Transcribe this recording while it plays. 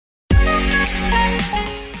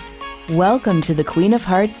Welcome to the Queen of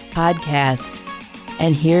Hearts podcast.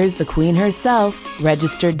 And here's the queen herself,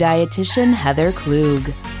 registered dietitian Heather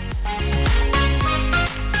Klug.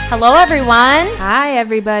 Hello, everyone. Hi,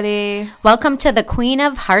 everybody. Welcome to the Queen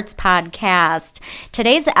of Hearts podcast.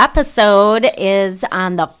 Today's episode is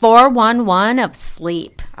on the 411 of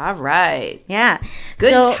sleep. All right. Yeah.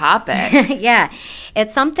 Good topic. Yeah.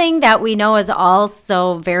 It's something that we know is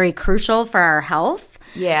also very crucial for our health.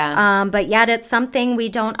 Yeah. But yet it's something we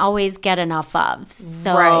don't always get enough of.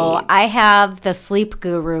 So Right. I have the sleep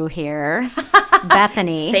guru here,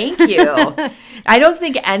 Bethany. Thank you. I don't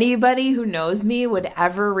think anybody who knows me would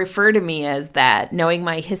ever refer to me as that, knowing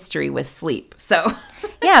my history with sleep. So,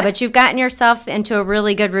 Yeah, but you've gotten yourself into a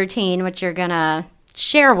really good routine, which you're going to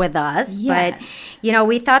share with us. Yes. But,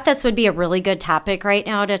 we thought this would be a really good topic right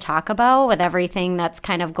now to talk about with everything that's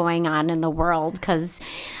kind of going on in the world. Because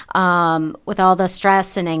with all the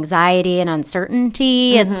stress and anxiety and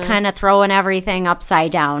uncertainty, it's kind of throwing everything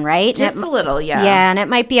upside down, right? just a little, yeah. Yeah, and it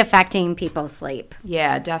might be affecting people's sleep.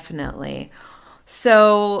 Yeah, definitely.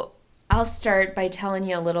 So I'll start by telling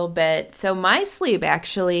you a little bit. So my sleep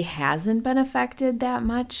actually hasn't been affected that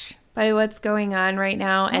much by what's going on right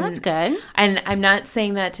now. Well, that's good. And I'm not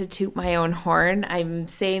saying that to toot my own horn. I'm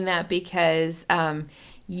saying that because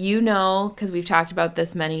because we've talked about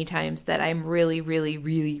this many times, that I'm really, really,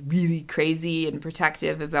 really, really crazy and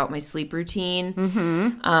protective about my sleep routine.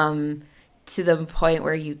 To the point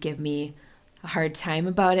where you give me a hard time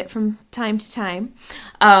about it from time to time.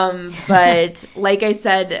 But like I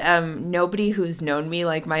said, nobody who's known me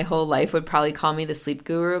like my whole life would probably call me the sleep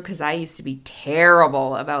guru, because I used to be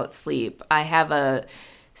terrible about sleep. I have a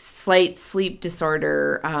slight sleep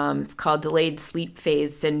disorder. It's called delayed sleep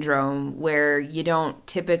phase syndrome, where you don't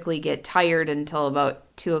typically get tired until about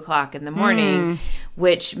 2 o'clock in the morning,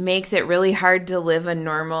 which makes it really hard to live a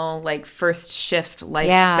normal, first shift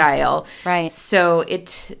lifestyle. Right. So it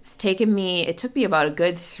took me about a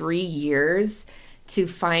good 3 years to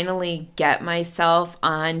finally get myself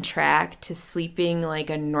on track to sleeping like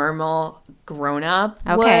a normal grown-up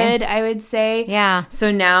would, I would say. Yeah.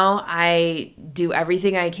 So now I do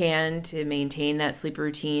everything I can to maintain that sleep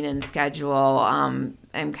routine and schedule. I'm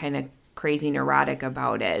kind of crazy neurotic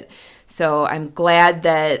about it. So I'm glad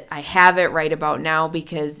that I have it right about now,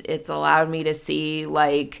 because it's allowed me to see,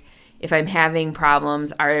 if I'm having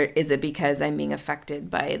problems, is it because I'm being affected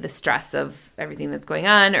by the stress of everything that's going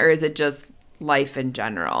on, or is it just life in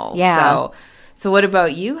general? Yeah. So what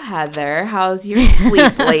about you, Heather? How's your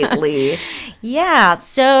sleep lately? Yeah.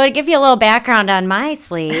 So to give you a little background on my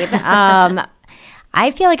sleep,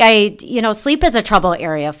 I feel like sleep is a trouble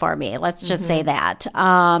area for me. Let's just say that.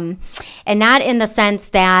 And not in the sense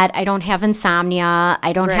that I don't have insomnia.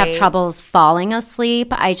 I don't have troubles falling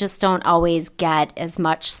asleep. I just don't always get as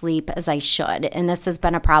much sleep as I should. And this has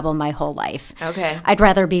been a problem my whole life. Okay. I'd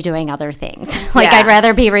rather be doing other things. I'd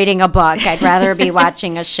rather be reading a book. I'd rather be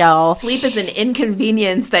watching a show. Sleep is an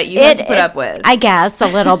inconvenience that you have to put up with. I guess a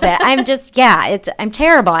little bit. I'm just, I'm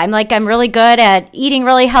terrible. I'm really good at eating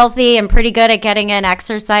really healthy and pretty good at getting in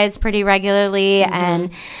exercise pretty regularly.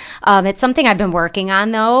 And it's something I've been working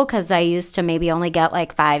on, though, because I used to maybe only get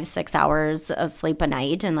 5-6 hours of sleep a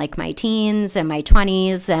night in my teens and my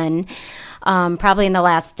 20s. And probably in the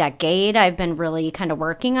last decade, I've been really kind of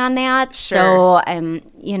working on that. Sure.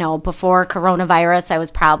 So, before coronavirus, I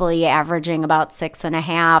was probably averaging about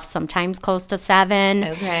 6.5, sometimes close to 7.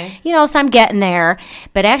 Okay. So I'm getting there.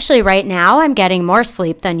 But actually right now, I'm getting more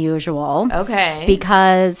sleep than usual. Okay.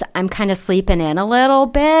 Because I'm kind of sleeping in a little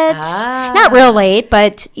bit. Not real late,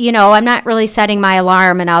 but, I'm not really setting my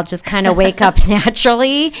alarm, and I'll just kind of wake up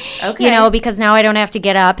naturally. Okay. Because now I don't have to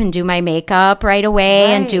get up and do my makeup right away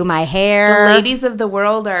and do my hair. The ladies of the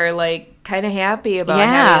world are kind of happy about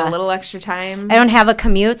having a little extra time. I don't have a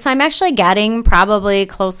commute, so I'm actually getting probably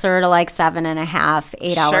closer to 7.5,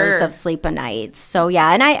 8 hours of sleep a night. So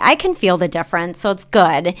and I can feel the difference, so it's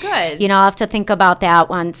good. Good. I'll have to think about that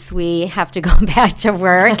once we have to go back to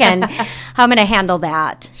work and how I'm going to handle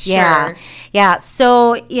that. Sure. Yeah.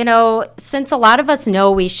 So, since a lot of us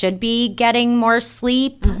know we should be getting more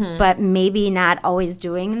sleep, but maybe not always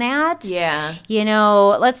doing that. Yeah.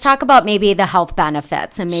 Let's talk about maybe the health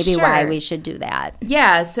benefits and maybe why Sure. we should do that.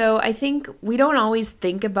 Yeah, so I think we don't always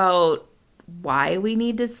think about why we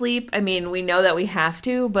need to sleep. I mean, we know that we have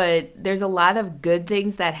to, but there's a lot of good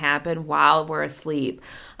things that happen while we're asleep.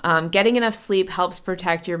 Getting enough sleep helps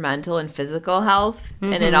protect your mental and physical health,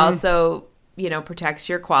 and it also, protects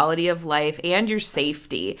your quality of life and your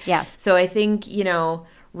safety. Yes. So I think,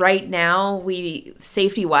 right now,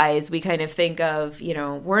 safety-wise, we kind of think of,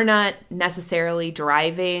 we're not necessarily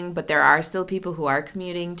driving, but there are still people who are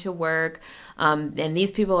commuting to work. And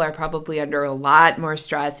these people are probably under a lot more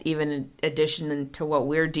stress, even in addition to what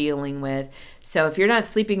we're dealing with. So if you're not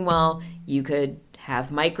sleeping well, you could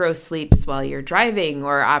have micro sleeps while you're driving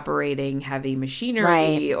or operating heavy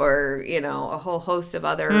machinery, or, a whole host of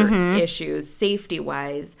other issues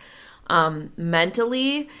safety-wise.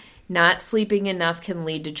 Mentally, not sleeping enough can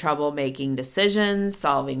lead to trouble making decisions,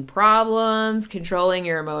 solving problems, controlling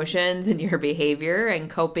your emotions and your behavior, and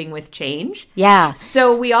coping with change. Yeah.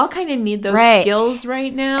 So we all kind of need those skills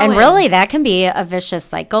right now. And really, that can be a vicious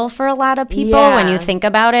cycle for a lot of people when you think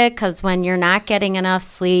about it, because when you're not getting enough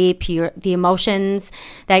sleep, the emotions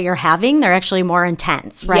that you're having, they're actually more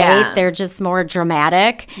intense, right? Yeah. They're just more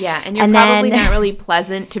dramatic. Yeah, and you're probably not really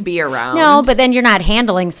pleasant to be around. No, but then you're not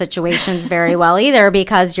handling situations very well either,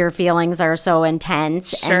 because your feelings are so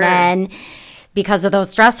intense. Sure. And then because of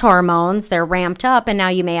those stress hormones, they're ramped up, and now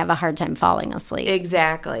you may have a hard time falling asleep.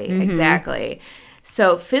 Exactly.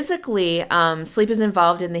 So physically, sleep is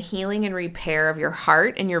involved in the healing and repair of your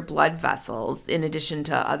heart and your blood vessels, in addition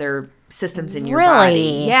to other systems in your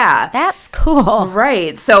body. Yeah. That's cool.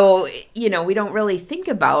 Right. So, we don't really think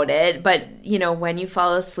about it, but, when you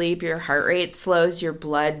fall asleep, your heart rate slows, your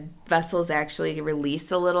blood vessels actually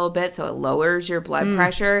release a little bit, so it lowers your blood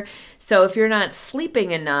pressure. So if you're not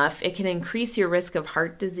sleeping enough, it can increase your risk of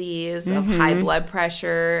heart disease, of high blood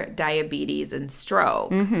pressure, diabetes, and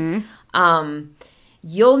stroke.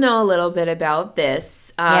 You'll know a little bit about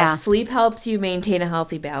this. Sleep helps you maintain a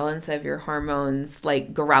healthy balance of your hormones,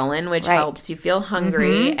 like ghrelin, which helps you feel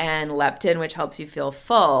hungry, and leptin, which helps you feel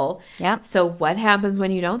full. Yep. So what happens when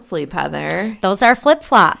you don't sleep, Heather? Those are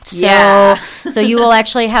flip-flopped. So you will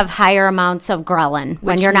actually have higher amounts of ghrelin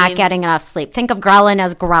when you're not getting enough sleep. Think of ghrelin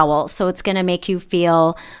as growl. So it's going to make you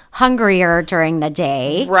feel hungrier during the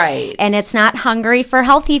day. Right. And it's not hungry for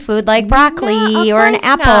healthy food like broccoli or an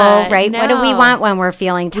apple, right? No. What do we want when we're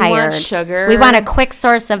feeling tired? We want sugar. We want a quick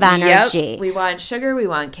source of energy. Yep. We want sugar. We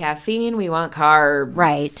want caffeine. We want carbs.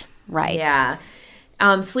 Right. Yeah.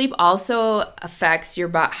 Sleep also affects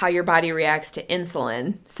how your body reacts to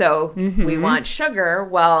insulin. So we want sugar.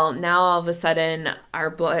 Well, now all of a sudden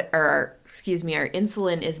our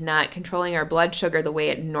insulin is not controlling our blood sugar the way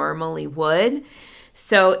it normally would.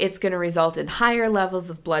 So it's going to result in higher levels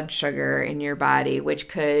of blood sugar in your body, which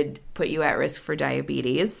could put you at risk for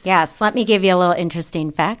diabetes. Yes. Let me give you a little interesting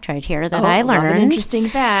fact right here that I learned. Love an interesting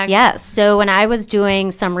fact. Yes. So when I was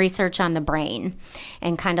doing some research on the brain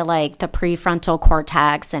and kind of like the prefrontal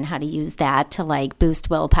cortex and how to use that to like boost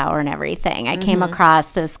willpower and everything, I came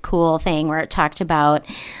across this cool thing where it talked about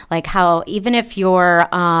like how even if you're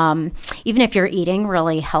eating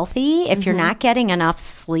really healthy, if you're not getting enough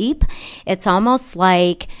sleep, it's almost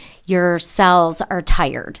like your cells are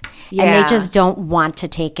tired and they just don't want to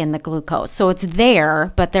take in the glucose. So it's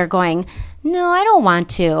there, but they're going, no, I don't want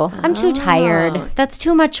to. I'm too tired. That's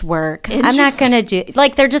too much work. I'm not going to do,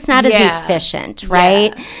 like, they're just not as efficient,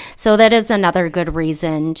 right? Yeah. So that is another good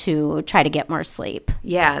reason to try to get more sleep.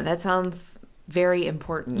 Yeah, that sounds very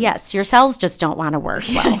important. Yes, your cells just don't want to work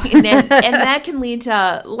well. and that can lead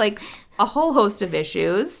to, like, a whole host of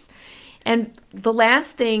issues. And the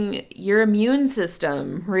last thing, your immune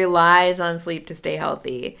system relies on sleep to stay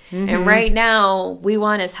healthy. And right now, we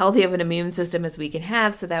want as healthy of an immune system as we can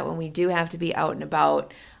have so that when we do have to be out and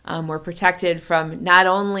about, we're protected from not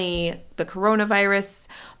only the coronavirus,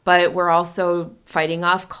 but we're also fighting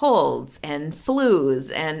off colds and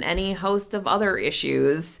flus and any host of other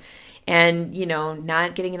issues. And,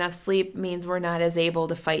 not getting enough sleep means we're not as able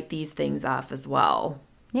to fight these things off as well.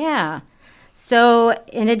 Yeah. So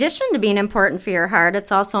in addition to being important for your heart,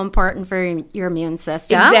 it's also important for your immune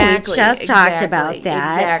system. Exactly. We just talked about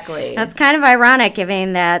that. Exactly. That's kind of ironic,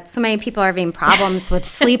 given that so many people are having problems with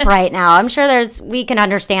sleep right now. I'm sure we can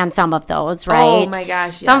understand some of those, right? Oh my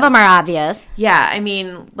gosh, yes. Some of them are obvious. Yeah, I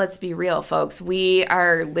mean, let's be real, folks. We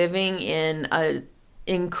are living in a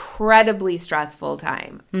incredibly stressful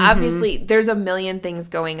time. Obviously, there's a million things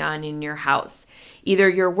going on in your house. Either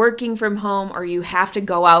you're working from home or you have to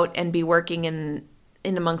go out and be working in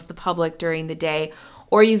amongst the public during the day,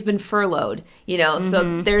 or you've been furloughed,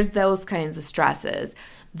 so there's those kinds of stresses.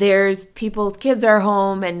 There's people's kids are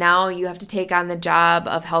home and now you have to take on the job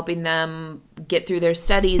of helping them get through their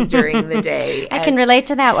studies during the day. I can relate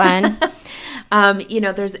to that one.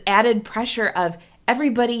 There's added pressure of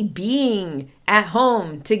everybody being at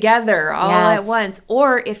home together all at once.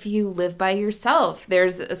 Or if you live by yourself,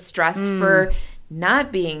 there's a stress for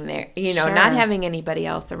not being there, not having anybody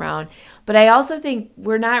else around. But I also think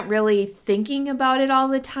we're not really thinking about it all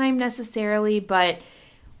the time necessarily, but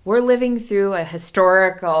we're living through a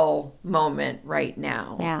historical moment right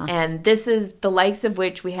now. Yeah. And this is the likes of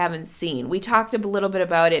which we haven't seen. We talked a little bit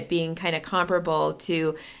about it being kind of comparable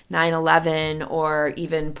to 9/11 or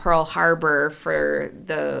even Pearl Harbor for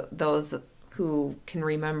those who can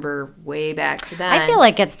remember way back to then. I feel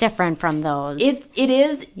like it's different from those. It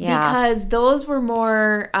is Yeah. because those were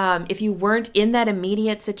more, if you weren't in that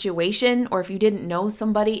immediate situation or if you didn't know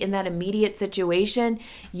somebody in that immediate situation,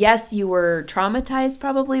 yes, you were traumatized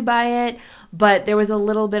probably by it, but there was a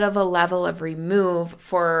little bit of a level of remove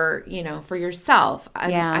for, for yourself.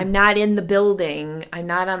 I'm not in the building. I'm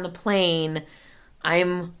not on the plane.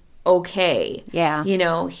 I'm okay. Yeah.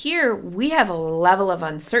 Here we have a level of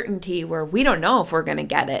uncertainty where we don't know if we're going to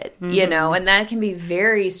get it, and that can be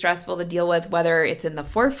very stressful to deal with, whether it's in the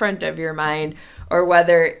forefront of your mind or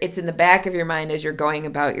whether it's in the back of your mind as you're going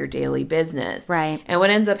about your daily business. Right. And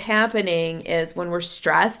what ends up happening is when we're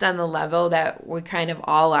stressed on the level that we kind of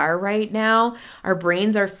all are right now, our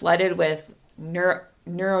brains are flooded with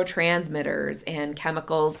neurotransmitters and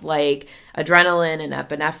chemicals like adrenaline and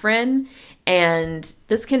epinephrine, and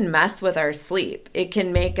this can mess with our sleep. It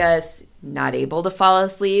can make us not able to fall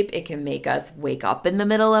asleep. It can make us wake up in the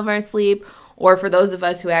middle of our sleep, or for those of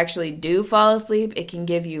us who actually do fall asleep, it can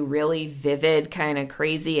give you really vivid kind of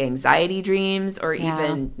crazy anxiety dreams or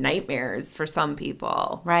even nightmares for some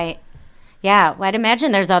people. Right. Yeah, well, I'd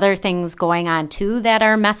imagine there's other things going on too that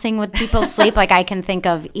are messing with people's sleep. Like I can think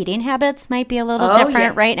of eating habits might be a little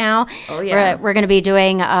different right now. Oh, yeah. We're going to be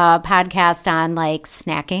doing a podcast on like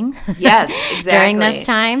snacking. Yes, exactly. During this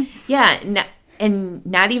time. Yeah, and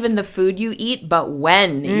not even the food you eat, but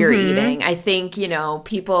when you're eating. I think,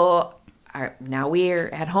 people we're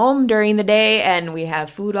at home during the day and we have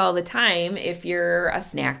food all the time. If you're a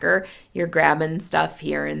snacker, you're grabbing stuff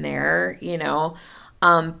here and there,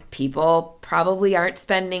 people probably aren't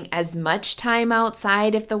spending as much time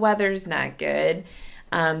outside if the weather's not good.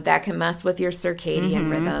 That can mess with your circadian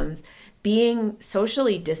rhythms. Being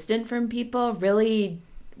socially distant from people, really,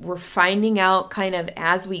 we're finding out kind of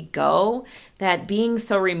as we go that being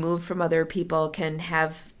so removed from other people can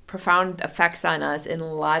have profound effects on us in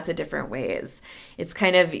lots of different ways. It's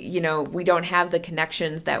kind of, we don't have the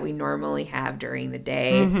connections that we normally have during the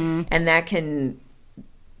day. And that can,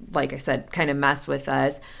 like I said, kind of mess with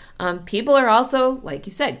us. People are also, like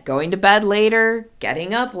you said, going to bed later,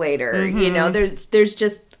 getting up later. There's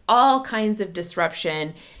just all kinds of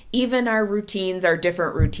disruption. Even our routines are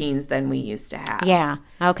different routines than we used to have. Yeah.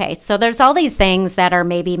 Okay. So there's all these things that are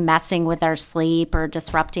maybe messing with our sleep or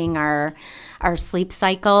disrupting our sleep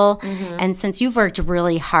cycle. And since you've worked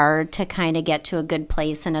really hard to kind of get to a good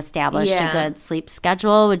place and establish a good sleep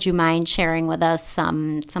schedule, would you mind sharing with us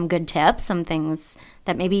some good tips, some things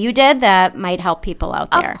that maybe you did that might help people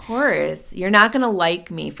out there? Of course. You're not going to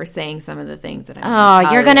like me for saying some of the things that I'm going to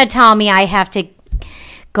tell you're going to tell me I have to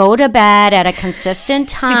go to bed at a consistent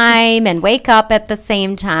time and wake up at the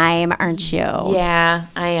same time, aren't you? Yeah,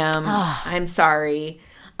 I am. I'm sorry.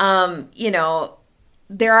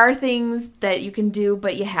 There are things that you can do,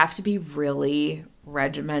 but you have to be really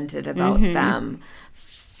regimented about them.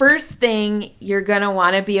 First thing, you're going to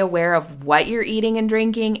want to be aware of what you're eating and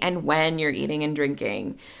drinking and when you're eating and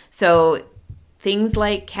drinking. So things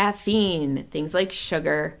like caffeine, things like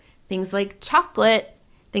sugar, things like chocolate,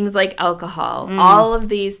 things like alcohol, all of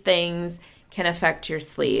these things can affect your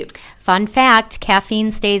sleep. Fun fact,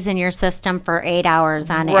 caffeine stays in your system for 8 hours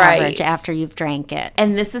on average after you've drank it.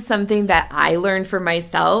 And this is something that I learned for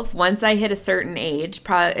myself. Once I hit a certain age,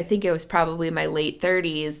 I think it was probably my late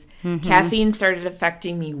 30s, caffeine started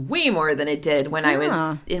affecting me way more than it did when I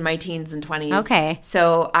was in my teens and 20s. Okay.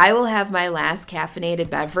 So I will have my last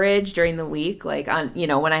caffeinated beverage during the week, like on,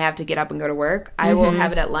 when I have to get up and go to work. I will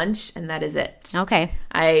have it at lunch, and that is it. Okay.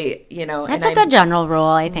 That's a good general rule,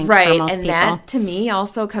 I think, for most people. And that, to me,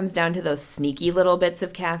 also comes down to those sneaky little bits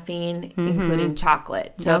of caffeine, including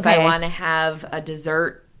chocolate. So if I want to have a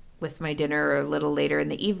dessert with my dinner a little later in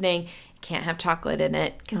the evening, I can't have chocolate in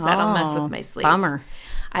it because that'll mess with my sleep. Bummer.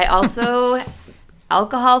 I also,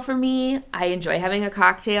 alcohol for me, I enjoy having a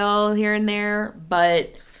cocktail here and there,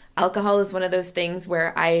 but alcohol is one of those things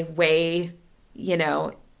where I weigh,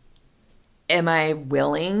 am I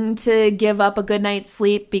willing to give up a good night's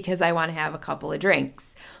sleep because I want to have a couple of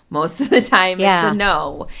drinks? Most of the time, it's a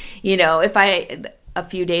no. If a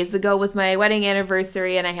few days ago was my wedding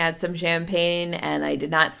anniversary and I had some champagne and I did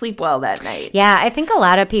not sleep well that night. Yeah, I think a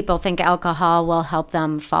lot of people think alcohol will help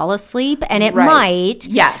them fall asleep, and it might.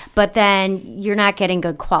 Yes. But then you're not getting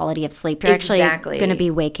good quality of sleep. You're actually going to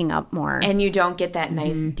be waking up more. And you don't get that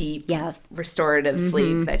nice, deep, restorative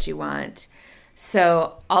sleep that you want.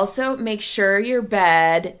 So also make sure your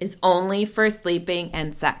bed is only for sleeping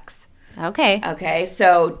and sex. Okay. Okay,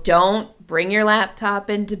 so don't bring your laptop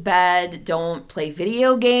into bed. Don't play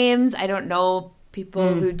video games. I don't know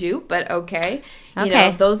people who do, but okay. You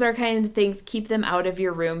know, those are kind of things. Keep them out of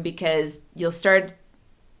your room because you'll start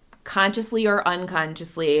consciously or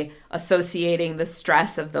unconsciously associating the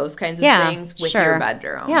stress of those kinds of things with your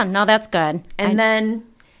bedroom. Yeah, no, that's good. And then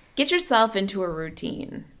get yourself into a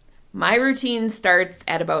routine. My routine starts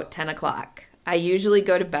at about 10 o'clock. I usually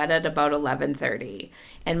go to bed at about 11:30.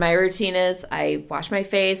 And my routine is I wash my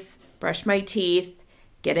face, brush my teeth,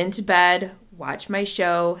 get into bed, watch my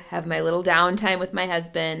show, have my little downtime with my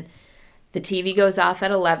husband. The TV goes off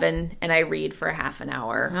at 11 and I read for a half an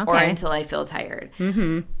hour or until I feel tired.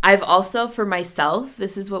 Mm-hmm. I've also, for myself,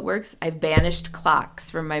 this is what works, I've banished clocks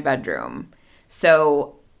from my bedroom.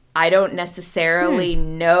 So I don't necessarily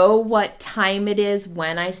know what time it is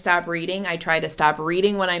when I stop reading. I try to stop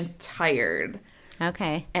reading when I'm tired.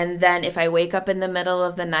 Okay. And then if I wake up in the middle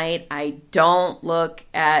of the night, I don't look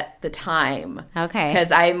at the time. Okay.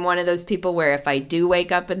 Because I'm one of those people where if I do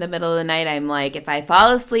wake up in the middle of the night, I'm like, if I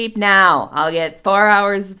fall asleep now, I'll get 4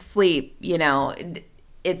 hours of sleep. You know,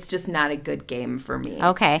 it's just not a good game for me.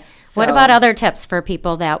 Okay. So, what about other tips for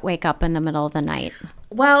people that wake up in the middle of the night?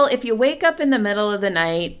 Well, if you wake up in the middle of the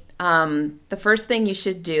night, the first thing you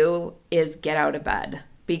should do is get out of bed.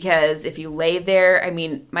 Because if you lay there, I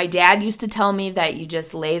mean, my dad used to tell me that you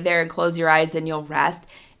just lay there and close your eyes and you'll rest.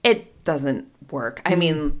 It doesn't work. I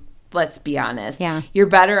mean, let's be honest. Yeah. You're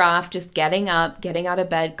better off just getting up, getting out of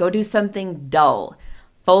bed, go do something dull.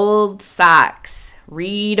 Fold socks,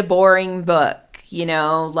 read a boring book, you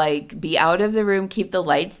know, like be out of the room, keep the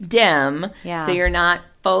lights dim so you're not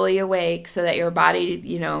fully awake so that your body,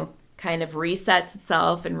 you know, kind of resets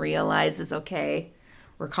itself and realizes, okay,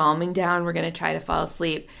 we're calming down. We're going to try to fall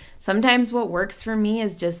asleep. Sometimes what works for me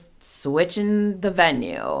is just switching the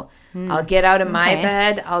venue. I'll get out of my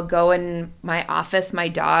bed. I'll go in my office. My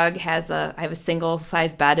dog I have a single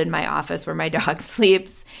size bed in my office where my dog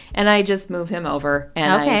sleeps, and I just move him over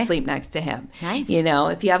and I sleep next to him. Nice. You know,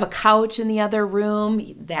 if you have a couch in the other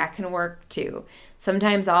room, that can work too.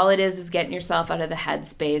 Sometimes all it is getting yourself out of the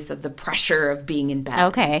headspace of the pressure of being in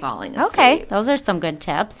bed and falling asleep. Okay, those are some good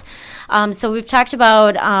tips. So we've talked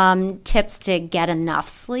about tips to get enough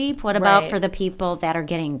sleep. What about for the people that are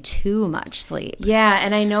getting too much sleep? Yeah,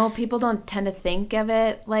 and I know people don't tend to think of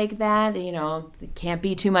it like that. You know, it can't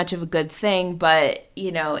be too much of a good thing. But,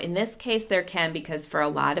 you know, in this case there can, because for a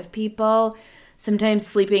lot of people, sometimes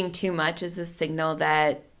sleeping too much is a signal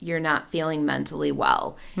that you're not feeling mentally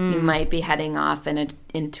well. You might be heading off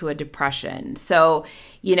into a depression. So,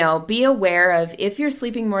 you know, be aware of if you're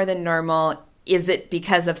sleeping more than normal, is it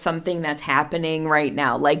because of something that's happening right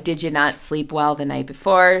now? Like, did you not sleep well the night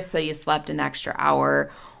before, so you slept an extra hour?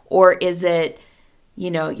 Or is it, you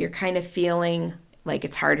know, you're kind of feeling like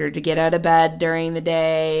it's harder to get out of bed during the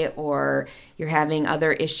day, or you're having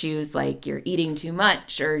other issues like you're eating too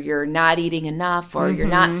much, or you're not eating enough, or you're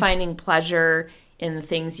not finding pleasure in the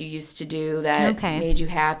things you used to do that made you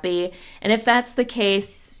happy. And if that's the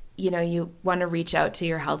case, you know, you want to reach out to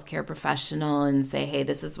your healthcare professional and say, hey,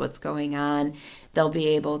 this is what's going on. They'll be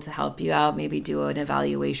able to help you out, maybe do an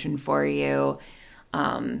evaluation for you,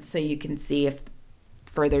 so you can see if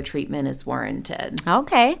further treatment is warranted.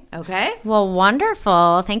 Okay. Well,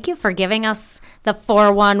 wonderful. Thank you for giving us the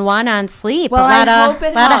 411 on sleep. Well, I hope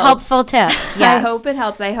it helps. A lot of helpful tips. Yes. I hope it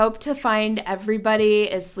helps. I hope to find everybody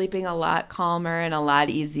is sleeping a lot calmer and a lot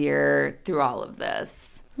easier through all of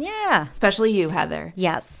this. Yeah. Especially you, Heather.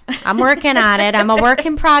 Yes. I'm working on it. I'm a work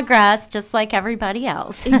in progress, just like everybody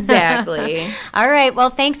else. Exactly. All right. Well,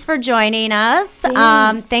 thanks for joining us.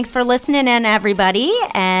 Thanks for listening in, everybody.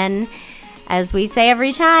 And as we say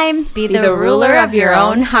every time, be the ruler of your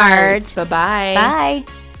own heart. Bye-bye. Bye.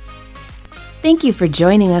 Thank you for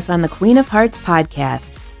joining us on the Queen of Hearts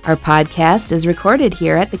podcast. Our podcast is recorded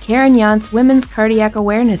here at the Karen Yontz Women's Cardiac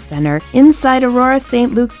Awareness Center inside Aurora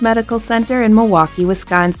St. Luke's Medical Center in Milwaukee,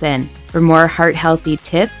 Wisconsin. For more heart-healthy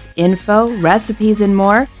tips, info, recipes, and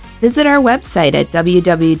more, visit our website at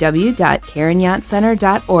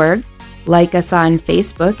www.karenyontcenter.org. Like us on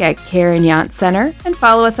Facebook at Karen Yontz Center, and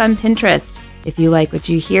follow us on Pinterest. If you like what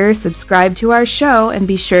you hear, subscribe to our show and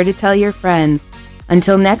be sure to tell your friends.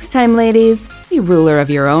 Until next time, ladies, be ruler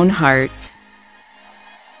of your own heart.